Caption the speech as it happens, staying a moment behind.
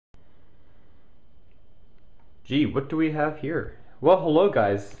Gee, what do we have here? Well, hello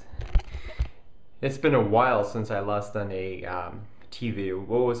guys. It's been a while since I last done a tea video.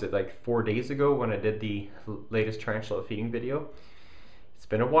 What was it, like 4 days ago when I did the latest tarantula feeding video? It's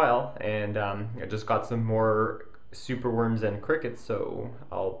been a while, and I just got some more superworms and crickets, so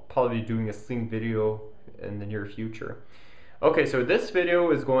I'll probably be doing a sling video in the near future. Okay, so this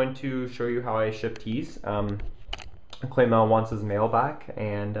video is going to show you how I ship teas. Clayman wants his mail back,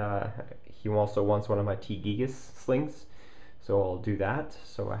 and he also wants one of my T.gigas slings, so I'll do that.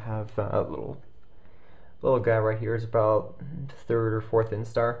 So I have a little guy right here. Is about 3rd or 4th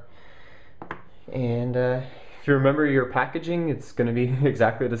instar, and if you remember your packaging, it's going to be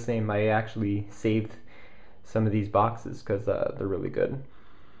exactly the same. I actually saved some of these boxes because they're really good.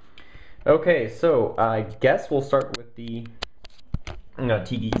 Okay, so I guess we'll start with the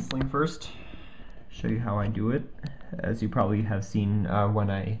T.gigas sling first. Show you how I do it. As you probably have seen when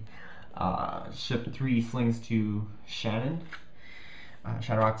I shipped 3 slings to Shannon,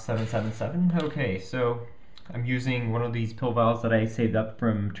 Shadowrock 777. Okay, so I'm using one of these pill vials that I saved up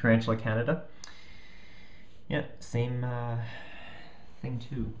from Tarantula Canada. Yeah, same thing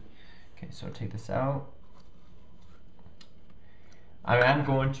too. Okay, so take this out. I am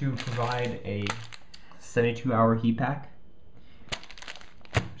going to provide a 72-hour heat pack,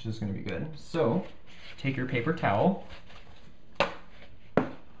 which is going to be good. So take your paper towel,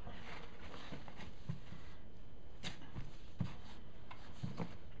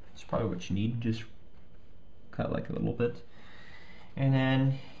 it's probably what you need, just cut like a little bit, and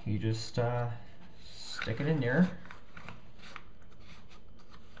then you just stick it in there.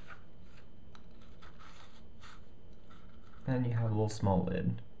 And you have a little small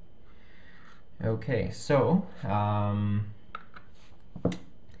lid. Okay, so I'm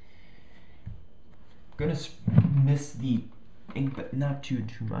gonna miss the ink, but not too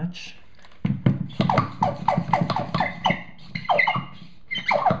much.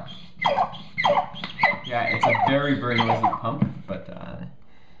 Yeah, it's a very noisy pump, but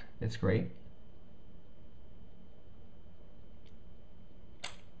it's great.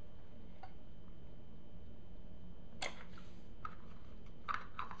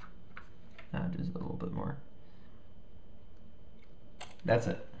 Just a little bit more. That's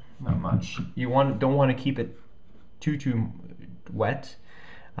it. Not much. You don't want to keep it too wet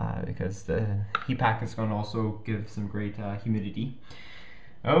because the heat pack is going to also give some great humidity.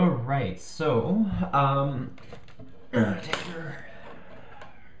 All right, so take your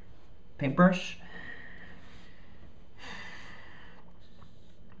paintbrush.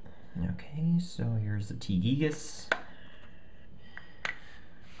 Okay, so here's the T.gigas.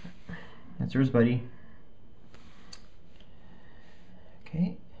 That's yours, buddy.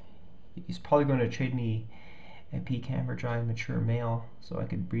 Okay. He's probably going to trade me a pecan for dry mature male so I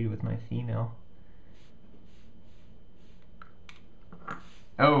could breed it with my female.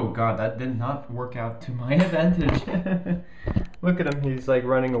 Oh god, that did not work out to my advantage. Look at him, he's like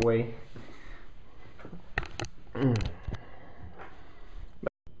running away.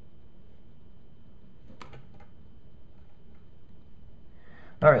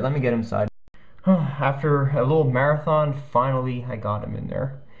 Alright, let me get him inside. After a little marathon, finally I got him in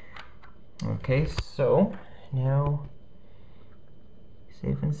there. Okay, so now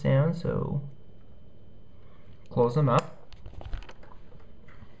safe and sound, so close them up.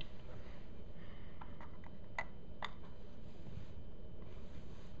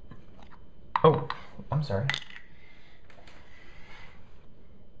 Oh, I'm sorry.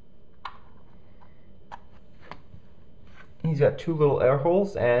 He's got 2 little air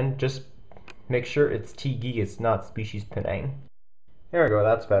holes, and just make sure it's T.gigas, not species Penang. There we go,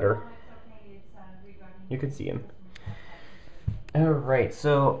 that's better. You can see him. Alright,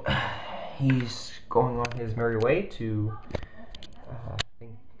 so he's going on his merry way to I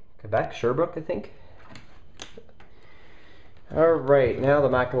think Quebec, Sherbrooke, I think. Alright, now the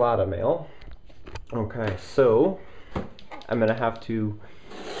Maculata male. Okay, so I'm gonna have to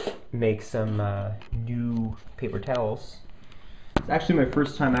make some new paper towels. It's actually my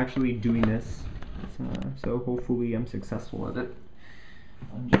first time actually doing this, so hopefully I'm successful at it.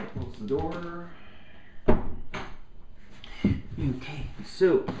 I'll just close the door. Okay,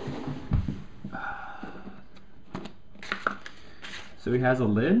 so he has a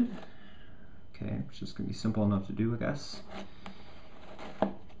lid. Okay, it's just gonna be simple enough to do, I guess.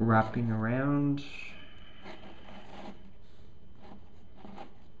 Wrapping around.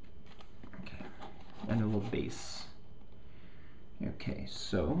 Okay, and a little base. Okay,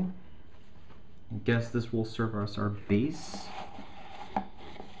 so I guess this will serve as our base.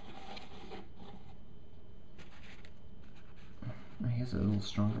 I guess a little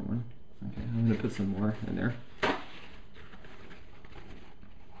stronger one. Okay, I'm gonna put some more in there.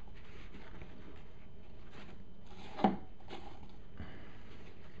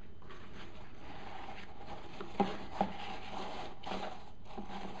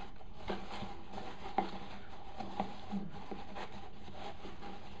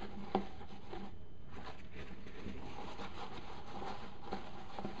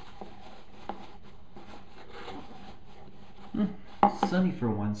 It's sunny for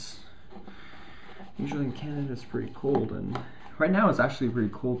once. Usually in Canada it's pretty cold, and right now it's actually pretty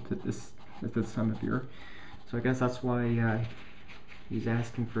cold at this time of year. So I guess that's why he's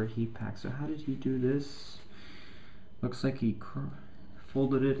asking for a heat pack. So how did he do this? Looks like he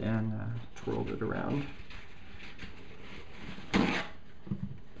folded it and twirled it around.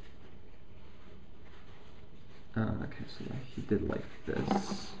 Okay, so he did like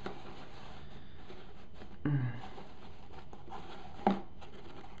this.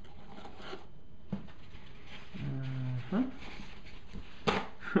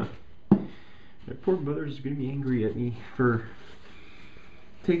 My poor mother's gonna be angry at me for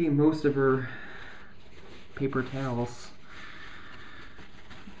taking most of her paper towels.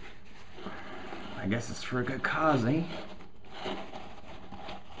 I guess it's for a good cause, eh?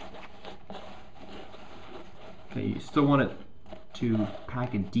 Okay, you still want it to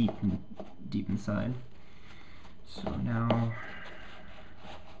pack it deep inside. So now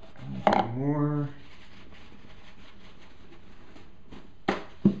a little more.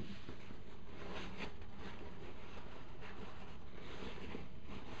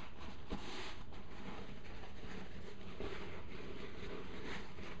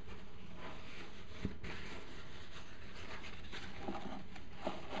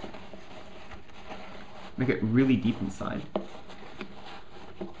 Make it really deep inside.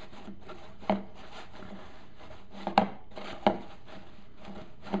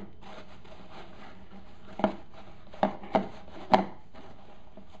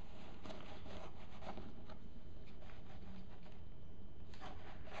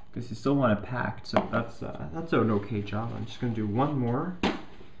 Because you still want it packed, so that's an okay job. I'm just gonna do one more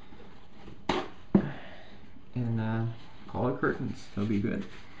and call it curtains. That'll be good.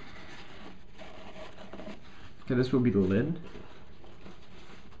 Okay, this will be the lid.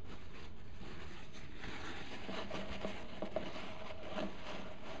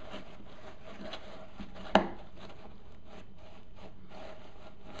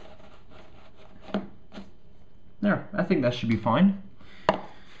 There, I think that should be fine. And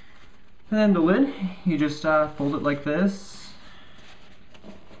then the lid, you just fold it like this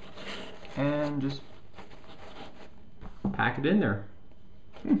and just pack it in there.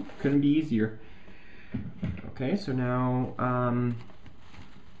 Couldn't be easier. Okay, so now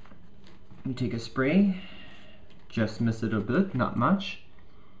you take a spray, just miss it a bit, not much.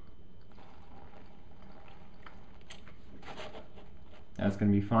 That's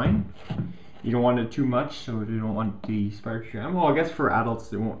gonna be fine. You don't want it too much, so you don't want the spider to drown. Well, I guess for adults,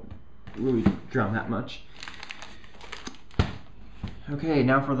 they won't really drown that much. Okay,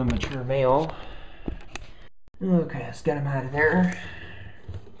 now for the mature male. Okay, let's get him out of there.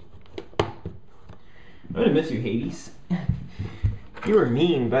 I'm gonna miss you, Hades. You were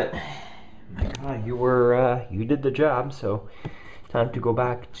mean, but my God, you did the job. So time to go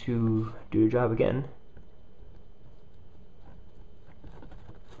back to do the job again.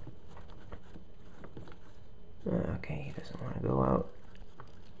 Okay, he doesn't want to go out.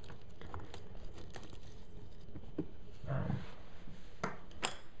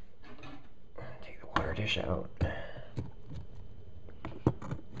 Take the water dish out.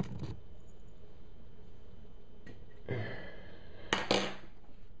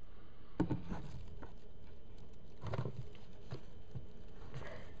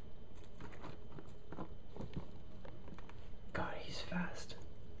 God, he's fast.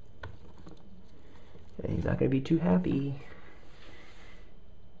 And he's not going to be too happy.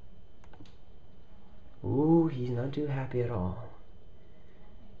 Ooh, he's not too happy at all.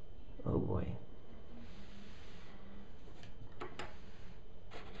 Oh boy.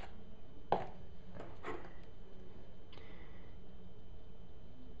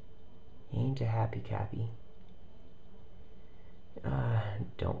 He ain't a happy Cappy.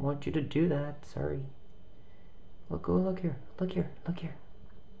 Don't want you to do that, sorry. Look, oh, look here, look here, look here.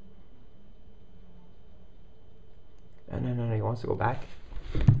 No, he wants to go back.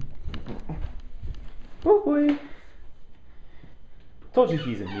 Oh boy. Told you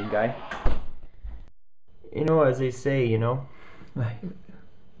he's a mean guy. You know, as they say, you know,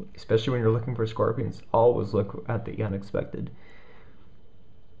 especially when you're looking for scorpions, always look at the unexpected.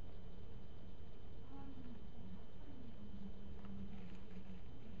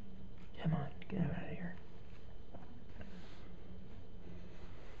 Come on, get him out of here.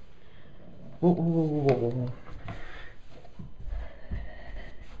 Whoa, whoa, whoa, whoa, whoa, whoa.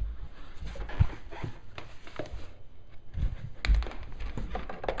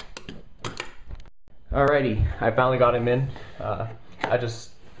 Alrighty, I finally got him in. I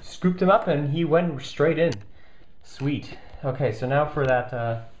just scooped him up and he went straight in. Sweet. Okay, so now for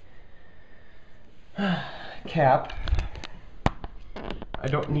that cap, I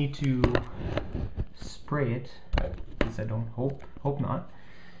don't need to spray it. At least I don't hope not.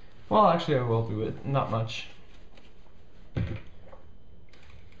 Well, actually I will do it, not much.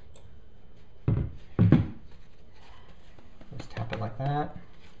 Just tap it like that.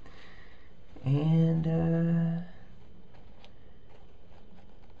 And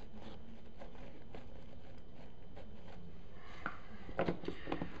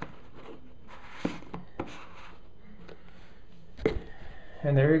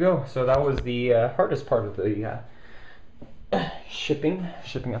there you go. So that was the hardest part of the shipping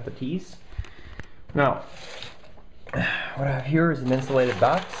out the tees. Now, what I have here is an insulated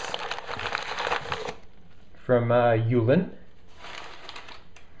box from Yulin.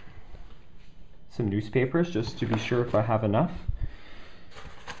 Some newspapers just to be sure if I have enough.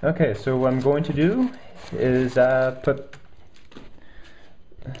 Okay, so what I'm going to do is put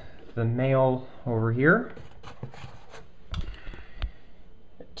the mail over here.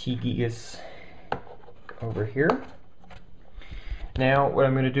 T.gigas over here. Now what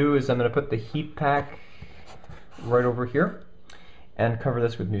I'm going to do is I'm going to put the heat pack right over here and cover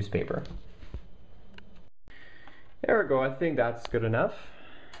this with newspaper. There we go, I think that's good enough.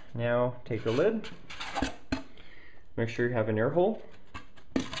 Now take the lid, make sure you have an air hole,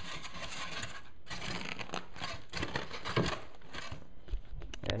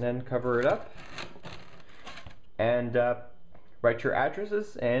 and then cover it up and write your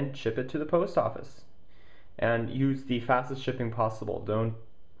addresses and ship it to the post office. And use the fastest shipping possible. Don't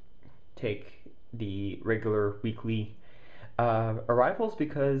take the regular weekly arrivals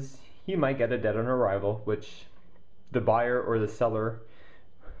because you might get a dead on arrival, which the buyer or the seller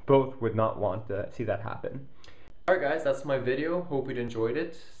both would not want to see that happen. Alright guys, that's my video. Hope you enjoyed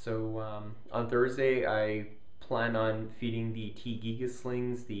it. So on Thursday I plan on feeding the T.gigas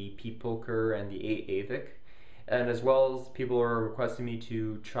slings, the P poker, and the AVIC. And as well as people are requesting me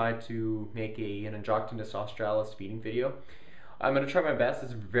to try to make an Androctonus australis feeding video. I'm going to try my best.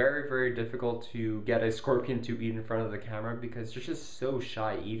 It's very, very difficult to get a scorpion to eat in front of the camera because they're just so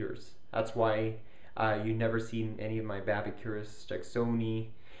shy eaters. That's why you never see any of my Babicurus jacksoni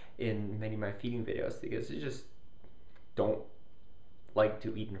in many of my feeding videos, because they just don't like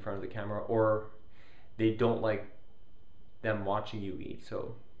to eat in front of the camera, or they don't like them watching you eat.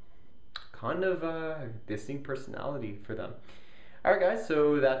 So kind of a distinct personality for them. Alright guys,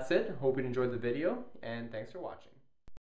 so that's it. Hope you enjoyed the video, and thanks for watching.